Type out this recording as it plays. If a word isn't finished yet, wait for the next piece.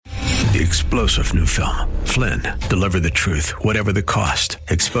The explosive new film, Flynn, deliver the truth, whatever the cost,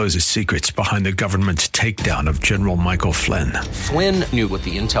 exposes secrets behind the government's takedown of General Michael Flynn. Flynn knew what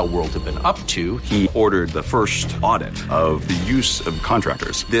the intel world had been up to. He ordered the first audit of the use of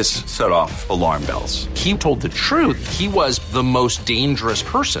contractors. This set off alarm bells. He told the truth. He was the most dangerous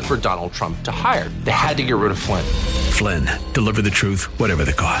person for Donald Trump to hire. They had to get rid of Flynn. Flynn, deliver the truth, whatever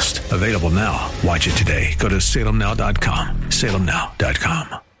the cost. Available now. Watch it today. Go to salemnow.com.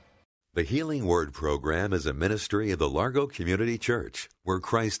 salemnow.com. The Healing Word program is a ministry of the Largo Community Church, where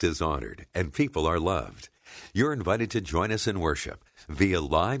Christ is honored and people are loved. You're invited to join us in worship via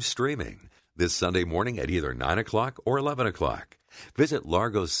live streaming this Sunday morning at either 9 o'clock or 11 o'clock. Visit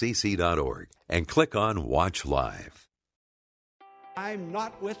largocc.org and click on Watch Live. I'm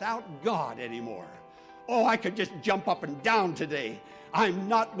not without God anymore. Oh, I could just jump up and down today. I'm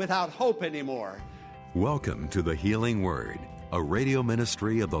not without hope anymore. Welcome to the Healing Word, a radio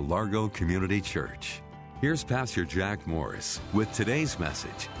ministry of the Largo Community Church. Here's Pastor Jack Morris with today's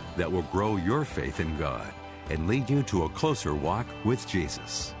message that will grow your faith in God and lead you to a closer walk with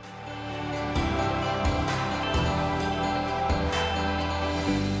Jesus.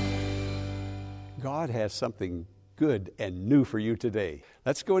 God has something good and new for you today.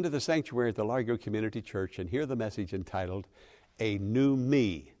 Let's go into the sanctuary at the Largo Community Church and hear the message entitled, A New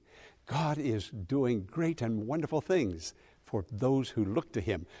Me. God is doing great and wonderful things for those who look to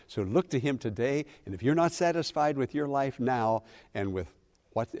Him. So look to Him today, and if you're not satisfied with your life now and with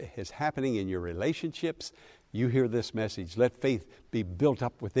what is happening in your relationships, you hear this message. Let faith be built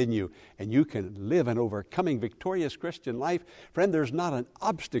up within you, and you can live an overcoming, victorious Christian life. Friend, there's not an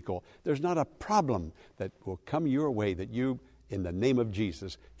obstacle, there's not a problem that will come your way that you, in the name of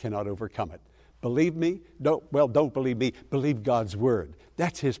Jesus, cannot overcome it. Believe me? Don't believe me. Believe God's Word.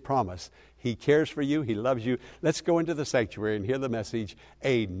 That's His promise. He cares for you. He loves you. Let's go into the sanctuary and hear the message,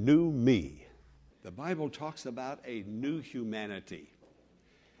 A New Me. The Bible talks about a new humanity,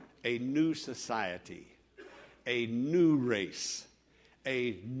 a new society, a new race,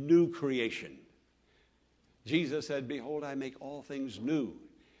 a new creation. Jesus said, Behold, I make all things new.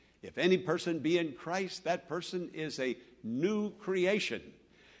 If any person be in Christ, that person is a new creation.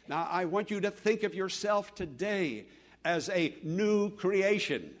 Now, I want you to think of yourself today as a new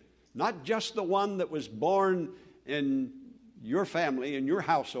creation, not just the one that was born in your family, in your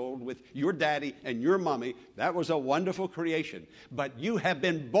household, with your daddy and your mommy. That was a wonderful creation. But you have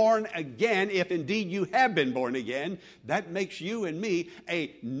been born again, if indeed you have been born again. That makes you and me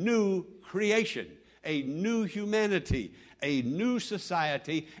a new creation, a new humanity, a new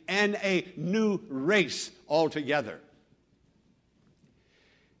society, and a new race altogether.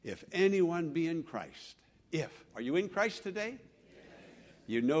 If anyone be in Christ, are you in Christ today?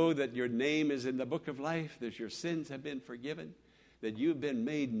 You know that your name is in the book of life, that your sins have been forgiven, that you've been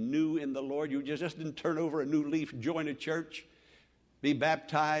made new in the Lord. You just didn't turn over a new leaf, join a church, be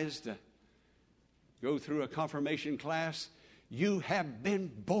baptized, go through a confirmation class. You have been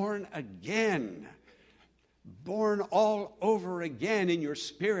born again, born all over again in your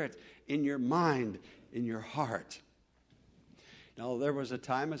spirit, in your mind, in your heart. Now, there was a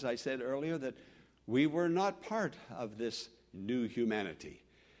time, as I said earlier, that we were not part of this new humanity.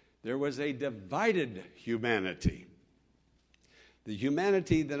 There was a divided humanity. The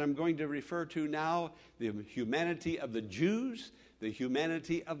humanity that I'm going to refer to now, the humanity of the Jews, the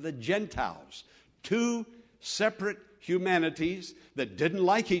humanity of the Gentiles. Two separate humanities that didn't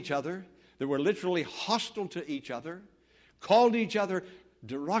like each other, that were literally hostile to each other, called each other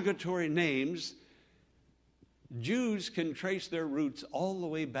derogatory names. Jews can trace their roots all the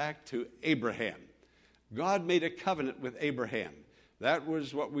way back to Abraham. God made a covenant with Abraham. That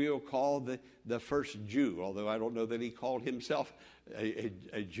was what we'll call the first Jew, although I don't know that he called himself a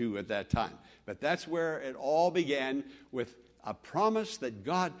Jew at that time. But that's where it all began, with a promise that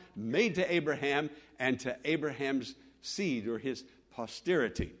God made to Abraham and to Abraham's seed, or his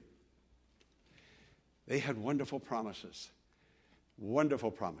posterity. They had wonderful promises.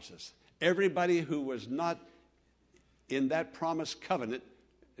 Wonderful promises. Everybody who was not in that promised covenant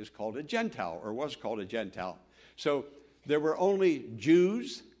is called a Gentile, or was called a Gentile. So there were only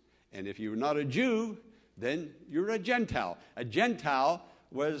Jews, and if you're not a Jew, then you're a Gentile. A Gentile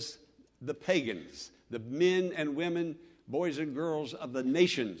was the pagans, the men and women, boys and girls of the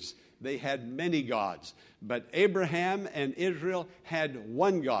nations. They had many gods. But Abraham and Israel had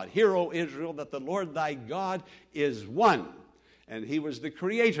one God. Hear, O Israel, that the Lord thy God is one. And He was the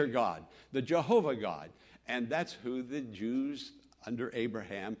Creator God, the Jehovah God. And that's who the Jews under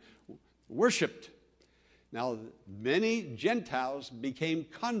Abraham worshipped. Now, many Gentiles became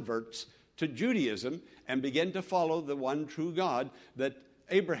converts to Judaism and began to follow the one true God that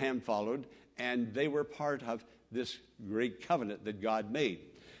Abraham followed, and they were part of this great covenant that God made.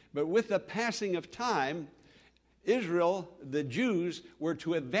 But with the passing of time, Israel, the Jews, were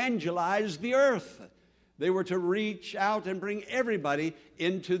to evangelize the earth. They were to reach out and bring everybody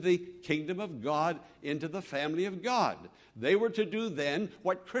into the kingdom of God, into the family of God. They were to do then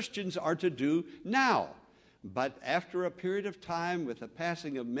what Christians are to do now. But after a period of time, with the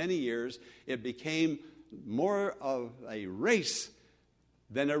passing of many years, it became more of a race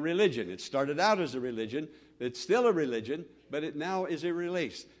than a religion. It started out as a religion. It's still a religion, but it now is a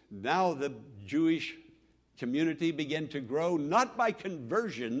race. Now the Jewish community began to grow, not by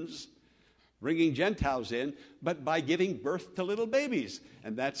conversions, bringing Gentiles in, but by giving birth to little babies.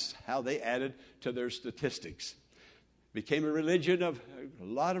 And that's how they added to their statistics. Became a religion of a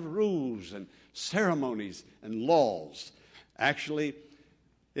lot of rules and ceremonies and laws. Actually,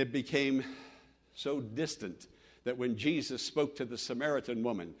 it became so distant that when Jesus spoke to the Samaritan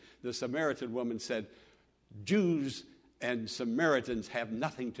woman said, Jews and Samaritans have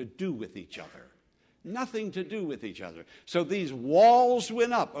nothing to do with each other. Nothing to do with each other. So these walls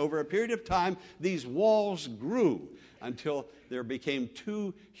went up. Over a period of time, these walls grew until there became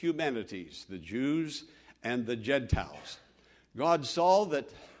two humanities, the Jews and the Gentiles. God saw that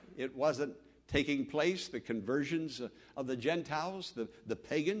it wasn't taking place, the conversions of the Gentiles, the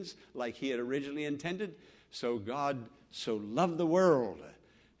pagans, like he had originally intended. So God so loved the world.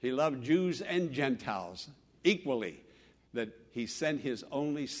 He loved Jews and Gentiles equally, that he sent his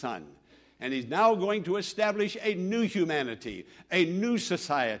only Son. And he's now going to establish a new humanity, a new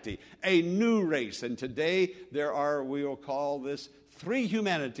society, a new race. And today there are, we will call this, three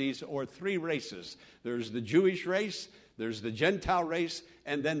humanities or three races. There's the Jewish race, there's the Gentile race,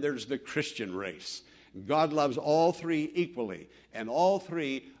 and then there's the Christian race. God loves all three equally, and all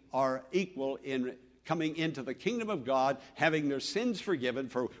three are equal in coming into the kingdom of God, having their sins forgiven,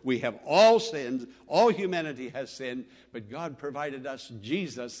 for we have all sinned, all humanity has sinned, but God provided us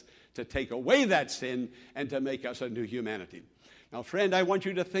Jesus to take away that sin and to make us a new humanity. Now, friend, I want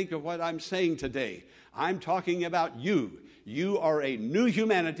you to think of what I'm saying today. I'm talking about you. You are a new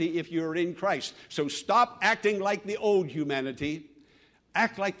humanity if you're in Christ. So stop acting like the old humanity.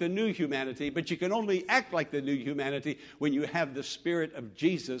 Act like the new humanity, but you can only act like the new humanity when you have the Spirit of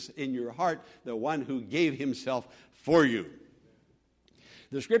Jesus in your heart, the one who gave himself for you.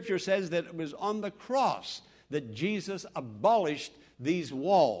 The scripture says that it was on the cross that Jesus abolished these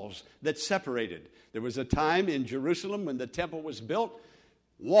walls that separated. There was a time in Jerusalem when the temple was built,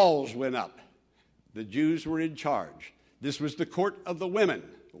 walls went up. The Jews were in charge. This was the court of the women.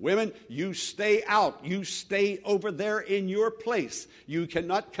 Women, you stay out. You stay over there in your place. You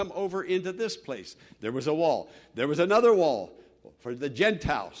cannot come over into this place. There was a wall. There was another wall for the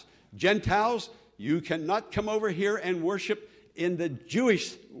Gentiles. Gentiles, you cannot come over here and worship in the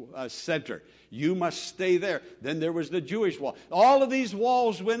Jewish center. You must stay there. Then there was the Jewish wall. All of these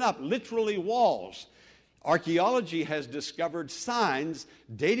walls went up, literally walls. Archaeology has discovered signs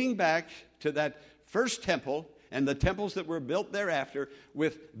dating back to that first temple and the temples that were built thereafter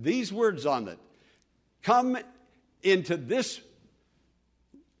with these words on it. Come into this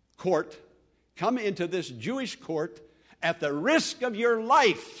court, come into this Jewish court at the risk of your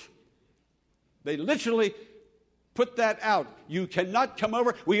life. They literally put that out. You cannot come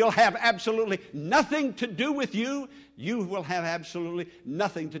over. We'll have absolutely nothing to do with you. You will have absolutely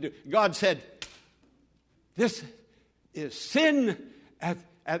nothing to do. God said, this is sin at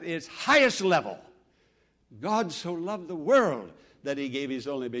its highest level. God so loved the world that he gave his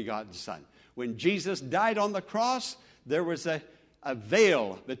only begotten Son. When Jesus died on the cross, there was a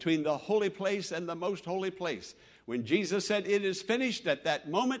veil between the holy place and the most holy place. When Jesus said, it is finished, at that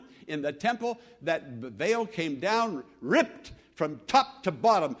moment in the temple, that veil came down, ripped from top to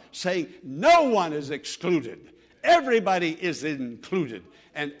bottom, saying, no one is excluded. Everybody is included.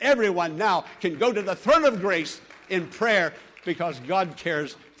 And everyone now can go to the throne of grace in prayer because God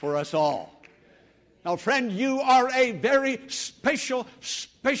cares for us all. Now, friend, you are a very special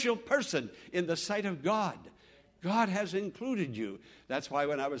person in the sight of God. God has included you. That's why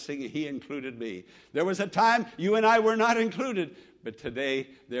when I was singing, he included me. There was a time you and I were not included, but today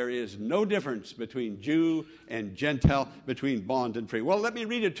there is no difference between Jew and Gentile, between bond and free. Well, let me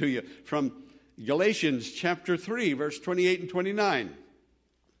read it to you from Galatians chapter 3, verse 28 and 29.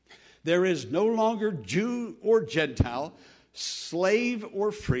 There is no longer Jew or Gentile, slave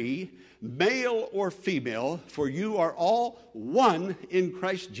or free, male or female, for you are all one in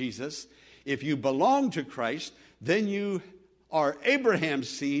Christ Jesus. If you belong to Christ, then you are Abraham's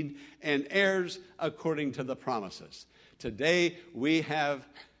seed and heirs according to the promises. Today we have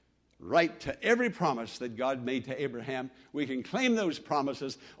right to every promise that God made to Abraham. We can claim those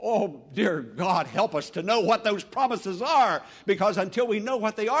promises. Oh, dear God, help us to know what those promises are, because until we know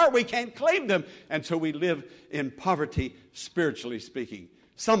what they are, we can't claim them. And so we live in poverty, spiritually speaking.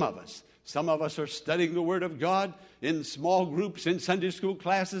 Some of us are studying the Word of God in small groups, in Sunday school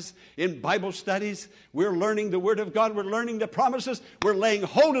classes, in Bible studies. We're learning the Word of God. We're learning the promises. We're laying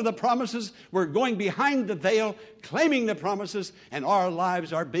hold of the promises. We're going behind the veil, claiming the promises, and our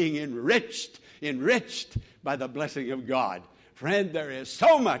lives are being enriched by the blessing of God. Friend, there is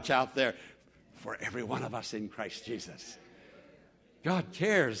so much out there for every one of us in Christ Jesus. God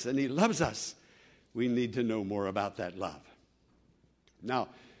cares and He loves us. We need to know more about that love. Now,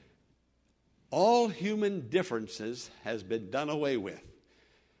 all human differences has been done away with.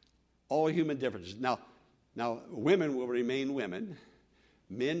 All human differences. Now, women will remain women.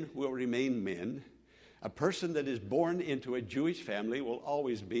 Men will remain men. A person that is born into a Jewish family will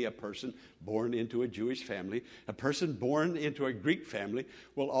always be a person born into a Jewish family. A person born into a Greek family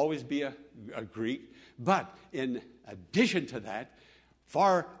will always be a Greek. But in addition to that,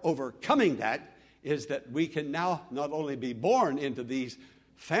 far overcoming that, is that we can now not only be born into these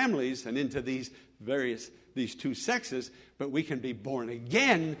families and into these two sexes, but we can be born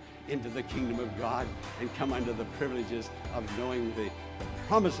again into the kingdom of God and come under the privileges of knowing the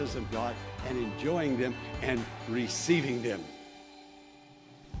promises of God and enjoying them and receiving them.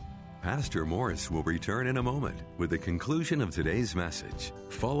 Pastor Morris will return in a moment with the conclusion of today's message,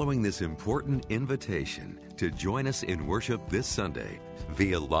 following this important invitation to join us in worship this Sunday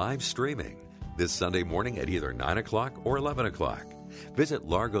via live streaming this Sunday morning at either 9 o'clock or 11 o'clock. Visit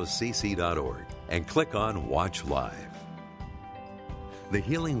largocc.org and click on Watch Live. The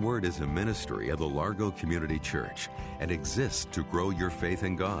Healing Word is a ministry of the Largo Community Church and exists to grow your faith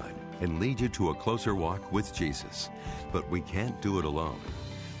in God and lead you to a closer walk with Jesus. But we can't do it alone.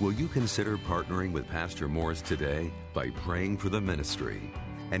 Will you consider partnering with Pastor Morris today by praying for the ministry?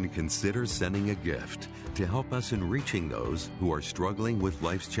 And consider sending a gift to help us in reaching those who are struggling with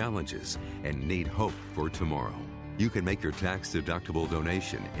life's challenges and need hope for tomorrow. You can make your tax-deductible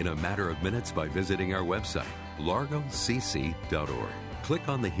donation in a matter of minutes by visiting our website, largocc.org. Click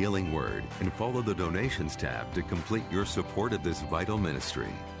on the Healing Word and follow the Donations tab to complete your support of this vital ministry.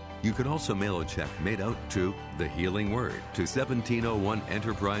 You can also mail a check made out to The Healing Word to 1701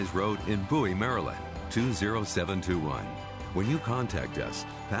 Enterprise Road in Bowie, Maryland, 20721. When you contact us,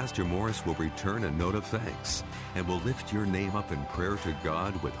 Pastor Morris will return a note of thanks and will lift your name up in prayer to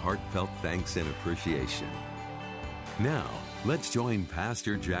God with heartfelt thanks and appreciation. Now, let's join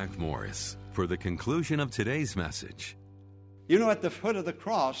Pastor Jack Morris for the conclusion of today's message. You know, at the foot of the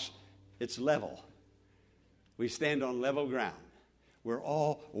cross, it's level. We stand on level ground. We're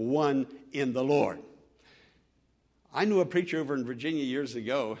all one in the Lord. I knew a preacher over in Virginia years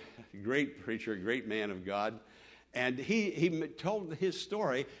ago, a great preacher, a great man of God, and he told his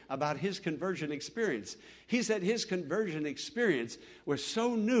story about his conversion experience. He said his conversion experience was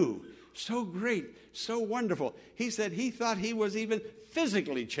so new, so great, so wonderful. He said he thought he was even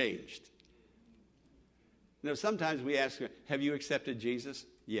physically changed. You know, sometimes we ask, have you accepted Jesus?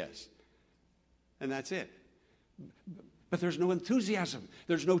 Yes. And that's it. But there's no enthusiasm.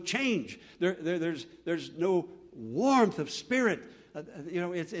 There's no change. There's no warmth of spirit.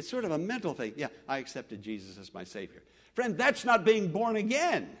 It's sort of a mental thing. Yeah, I accepted Jesus as my Savior. Friend, that's not being born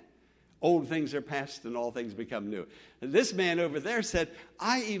again. Old things are past and all things become new. And this man over there said,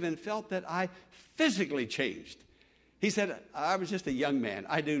 I even felt that I physically changed. He said, I was just a young man.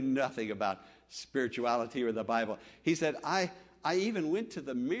 I knew nothing about spirituality or the Bible. He said, I even went to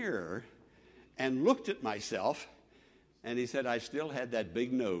the mirror and looked at myself, and he said, I still had that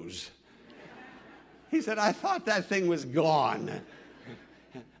big nose. He said, I thought that thing was gone.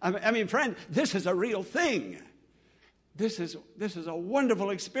 I mean, friend, this is a real thing. This is a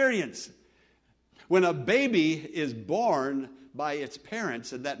wonderful experience. When a baby is born by its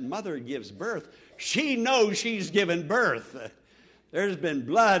parents and that mother gives birth, she knows she's given birth. There's been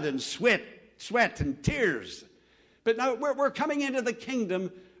blood and sweat and tears. But now we're coming into the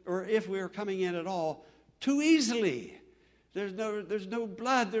kingdom, or if we're coming in at all, too easily. There's no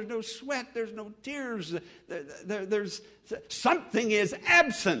blood, there's no sweat, there's no tears. There's something is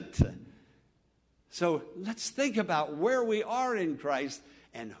absent. So let's think about where we are in Christ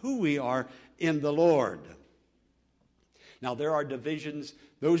and who we are in the Lord. Now, there are divisions.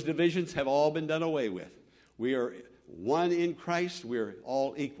 Those divisions have all been done away with. We are one in Christ. We're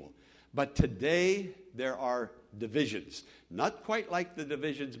all equal. But today, there are divisions. Not quite like the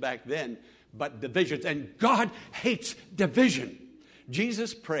divisions back then, but divisions. And God hates division.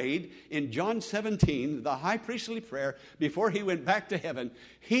 Jesus prayed in John 17, the high priestly prayer, before he went back to heaven.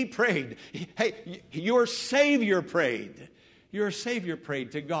 He prayed. Hey, your Savior prayed. Your Savior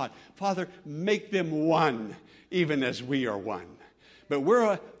prayed to God, Father, make them one, even as we are one. But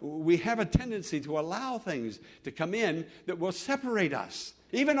we have a tendency to allow things to come in that will separate us.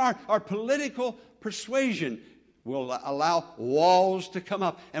 Even our political persuasion will allow walls to come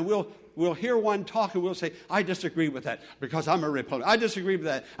up, and we'll hear one talk and we'll say, I disagree with that because I'm a Republican. I disagree with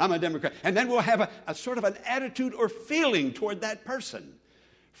that. I'm a Democrat. And then we'll have a sort of an attitude or feeling toward that person.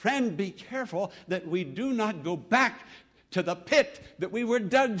 Friend, be careful that we do not go back to the pit that we were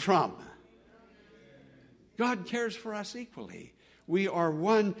dug from. God cares for us equally. We are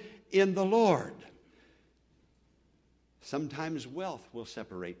one in the Lord. Sometimes wealth will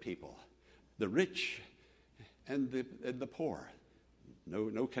separate people. The rich and the poor.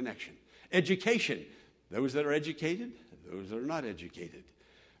 No connection. Education. Those that are educated, those that are not educated.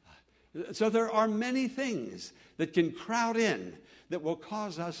 So there are many things that can crowd in that will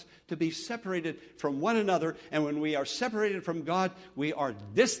cause us to be separated from one another. And when we are separated from God, we are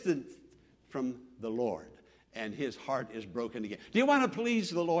distant from the Lord. And his heart is broken again. Do you want to please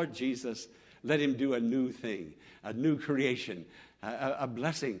the Lord Jesus? Let him do a new thing, a new creation, a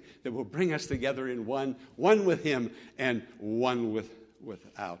blessing that will bring us together in one with him and one with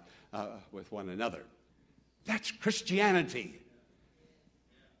one another. That's Christianity.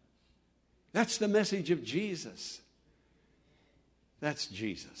 That's the message of Jesus. That's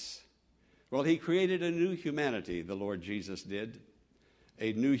Jesus. Well, he created a new humanity, the Lord Jesus did.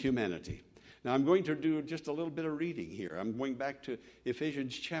 A new humanity. Now, I'm going to do just a little bit of reading here. I'm going back to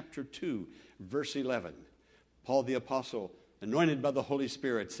Ephesians chapter 2, verse 11. Paul the apostle, anointed by the Holy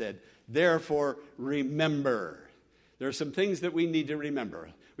Spirit, said, therefore, remember. There are some things that we need to remember.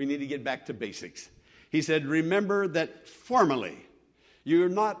 We need to get back to basics. He said, remember that formerly, you're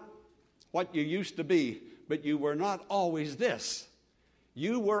not what you used to be, but you were not always this.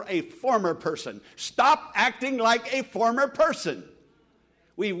 You were a former person. Stop acting like a former person.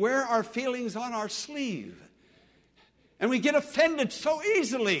 We wear our feelings on our sleeve. And we get offended so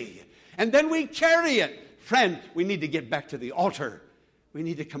easily. And then we carry it. Friend, we need to get back to the altar. We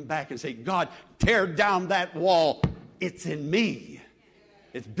need to come back and say, God, tear down that wall. It's in me.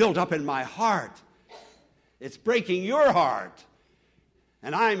 It's built up in my heart. It's breaking your heart.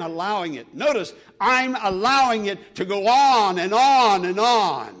 And I'm allowing it. Notice, I'm allowing it to go on and on and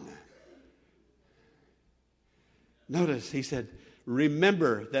on. Notice, he said,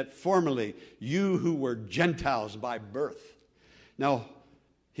 remember that formerly you who were Gentiles by birth. Now,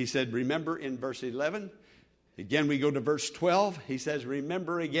 he said, remember in verse 11. Again, we go to verse 12. He says,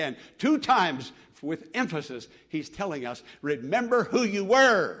 remember again. 2 times with emphasis, he's telling us, remember who you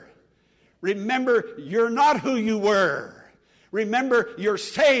were. Remember you're not who you were. Remember you're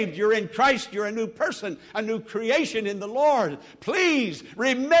saved. You're in Christ. You're a new person, a new creation in the Lord. Please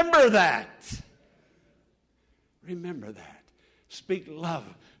remember that. Remember that. Speak love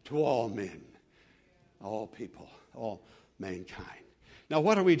to all men, all people, all mankind. Now,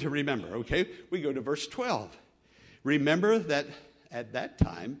 what are we to remember? Okay, we go to verse 12. Remember that at that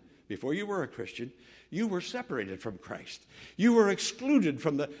time, before you were a Christian, you were separated from Christ. You were excluded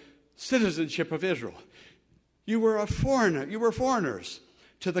from the citizenship of Israel. You were a foreigner. You were foreigners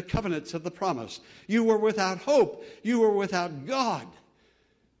to the covenants of the promise. You were without hope. You were without God.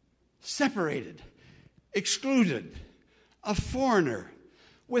 Separated, excluded, a foreigner,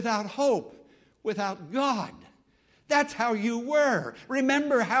 without hope, without God. That's how you were.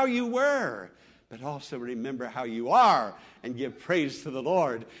 Remember how you were, but also remember how you are, and give praise to the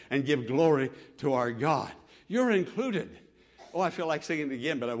Lord and give glory to our God. You're included. Oh, I feel like singing it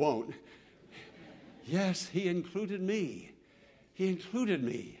again, but I won't. Yes, he included me. He included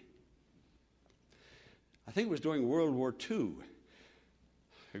me. I think it was during World War II.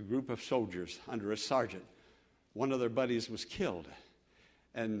 A group of soldiers under a sergeant, one of their buddies was killed.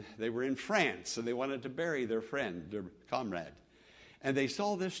 And they were in France, and they wanted to bury their friend, their comrade. And they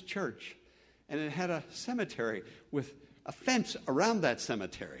saw this church, and it had a cemetery with a fence around that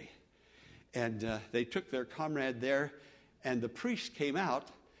cemetery. And they took their comrade there, and the priest came out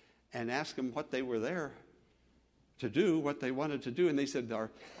and asked them what they were there to do, what they wanted to do. And they said,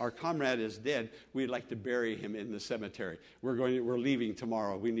 our comrade is dead. We'd like to bury him in the cemetery. We're leaving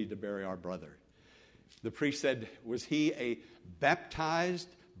tomorrow. We need to bury our brother. The priest said, was he a baptized,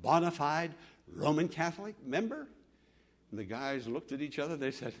 bona fide Roman Catholic member? And the guys looked at each other.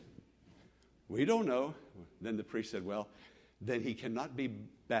 They said, we don't know. Then the priest said, well, then he cannot be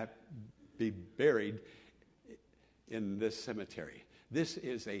buried in this cemetery. This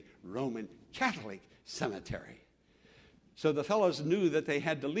is a Roman Catholic cemetery. So the fellows knew that they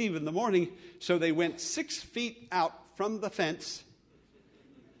had to leave in the morning, so they went 6 feet out from the fence,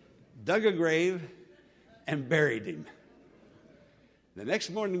 dug a grave, and buried him. The next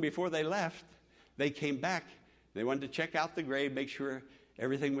morning before they left, they came back. They wanted to check out the grave, make sure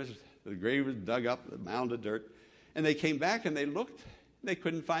the grave was dug up, the mound of dirt. And they came back and they looked. They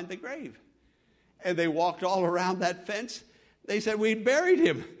couldn't find the grave. And they walked all around that fence. They said, we buried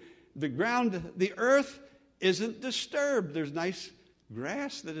him. The ground, the earth isn't disturbed. There's nice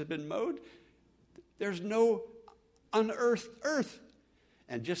grass that has been mowed. There's no unearthed earth.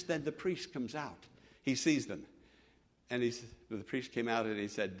 And just then the priest comes out. He sees them. And the priest came out and he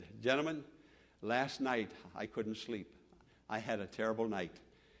said, gentlemen, last night I couldn't sleep. I had a terrible night.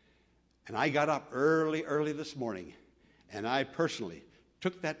 And I got up early this morning, and I personally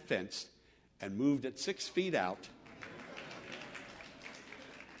took that fence and moved it 6 feet out,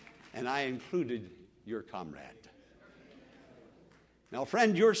 and I included your comrade. Now,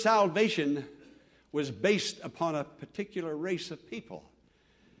 friend, your salvation was based upon a particular race of people.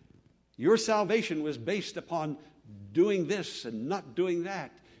 Your salvation was based upon doing this and not doing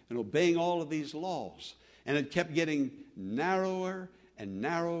that and obeying all of these laws. And it kept getting narrower and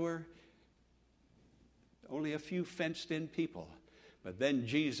narrower. Only a few fenced-in people. But then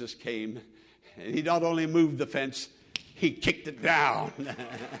Jesus came, and he not only moved the fence, he kicked it down.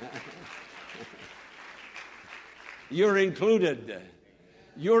 You're included.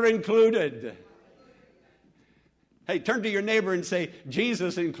 You're included. Hey, turn to your neighbor and say,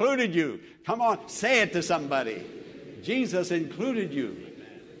 Jesus included you. Come on, say it to somebody. Jesus included you.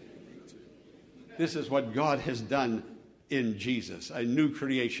 This is what God has done in Jesus, a new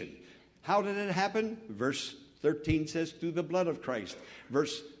creation. How did it happen? Verse 13 says, through the blood of Christ.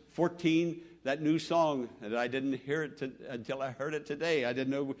 Verse 14, that new song that I didn't hear it until I heard it today. I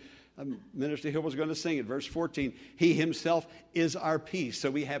didn't know Minister Hill was going to sing it. Verse 14, he himself is our peace.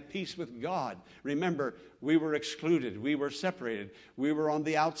 So we have peace with God. Remember, we were excluded. We were separated. We were on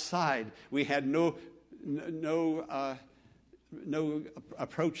the outside. We had no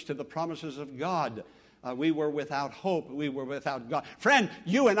approach to the promises of God. We were without hope. We were without God. Friend,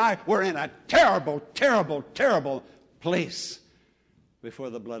 you and I were in a terrible, terrible, terrible place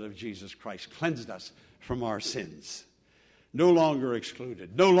before the blood of Jesus Christ cleansed us from our sins. No longer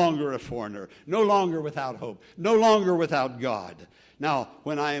excluded, no longer a foreigner, no longer without hope, no longer without God. Now,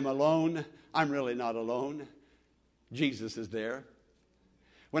 when I am alone, I'm really not alone. Jesus is there.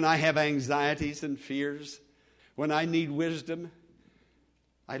 When I have anxieties and fears, when I need wisdom,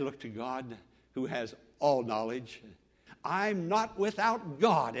 I look to God who has all knowledge. I'm not without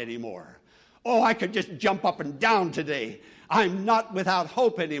God anymore. Oh, I could just jump up and down today. I'm not without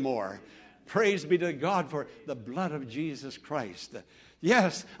hope anymore. Praise be to God for the blood of Jesus Christ.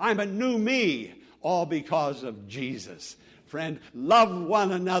 Yes, I'm a new me, all because of Jesus. Friend, love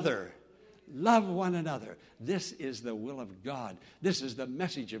one another. Love one another. This is the will of God. This is the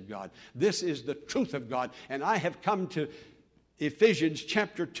message of God. This is the truth of God. And I have come to Ephesians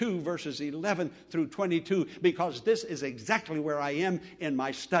chapter 2, verses 11 through 22, because this is exactly where I am in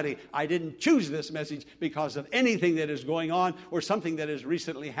my study. I didn't choose this message because of anything that is going on or something that has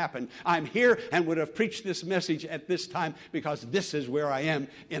recently happened. I'm here and would have preached this message at this time because this is where I am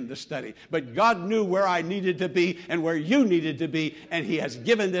in the study. But God knew where I needed to be and where you needed to be, and He has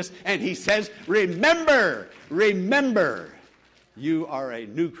given this, and He says, remember, you are a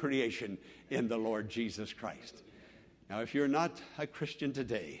new creation in the Lord Jesus Christ. Now, if you're not a Christian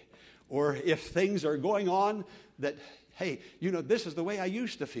today, or if things are going on that, hey, this is the way I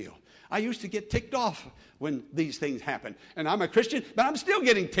used to feel. I used to get ticked off when these things happen. And I'm a Christian, but I'm still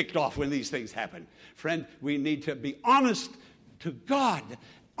getting ticked off when these things happen. Friend, we need to be honest to God,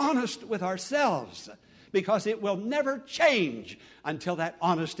 honest with ourselves, because it will never change until that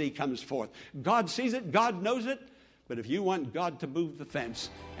honesty comes forth. God sees it, God knows it, but if you want God to move the fence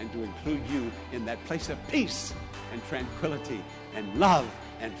and to include you in that place of peace and tranquility and love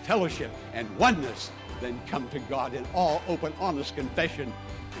and fellowship and oneness, then come to God in all open, honest confession,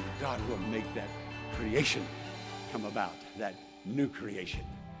 and God will make that creation come about, that new creation.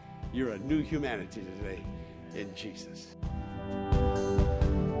 You're a new humanity today in Jesus.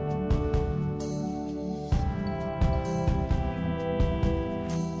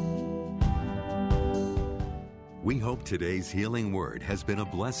 We hope today's healing word has been a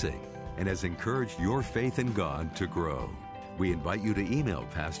blessing and has encouraged your faith in God to grow. We invite you to email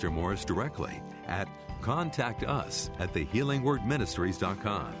Pastor Morris directly at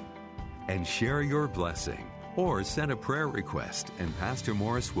contactus@thehealingwordministries.com and share your blessing, or send a prayer request and Pastor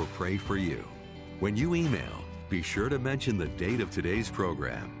Morris will pray for you. When you email, Be sure to mention the date of today's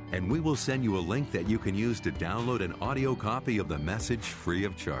program, and we will send you a link that you can use to download an audio copy of the message free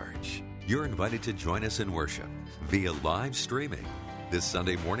of charge. You're invited to join us in worship via live streaming this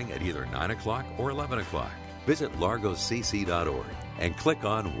Sunday morning at either 9 o'clock or 11 o'clock. Visit largocc.org and click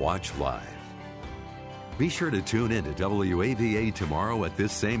on Watch Live. Be sure to tune in to WAVA tomorrow at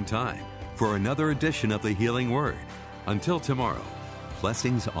this same time for another edition of the Healing Word. Until tomorrow,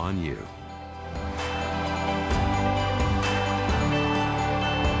 blessings on you.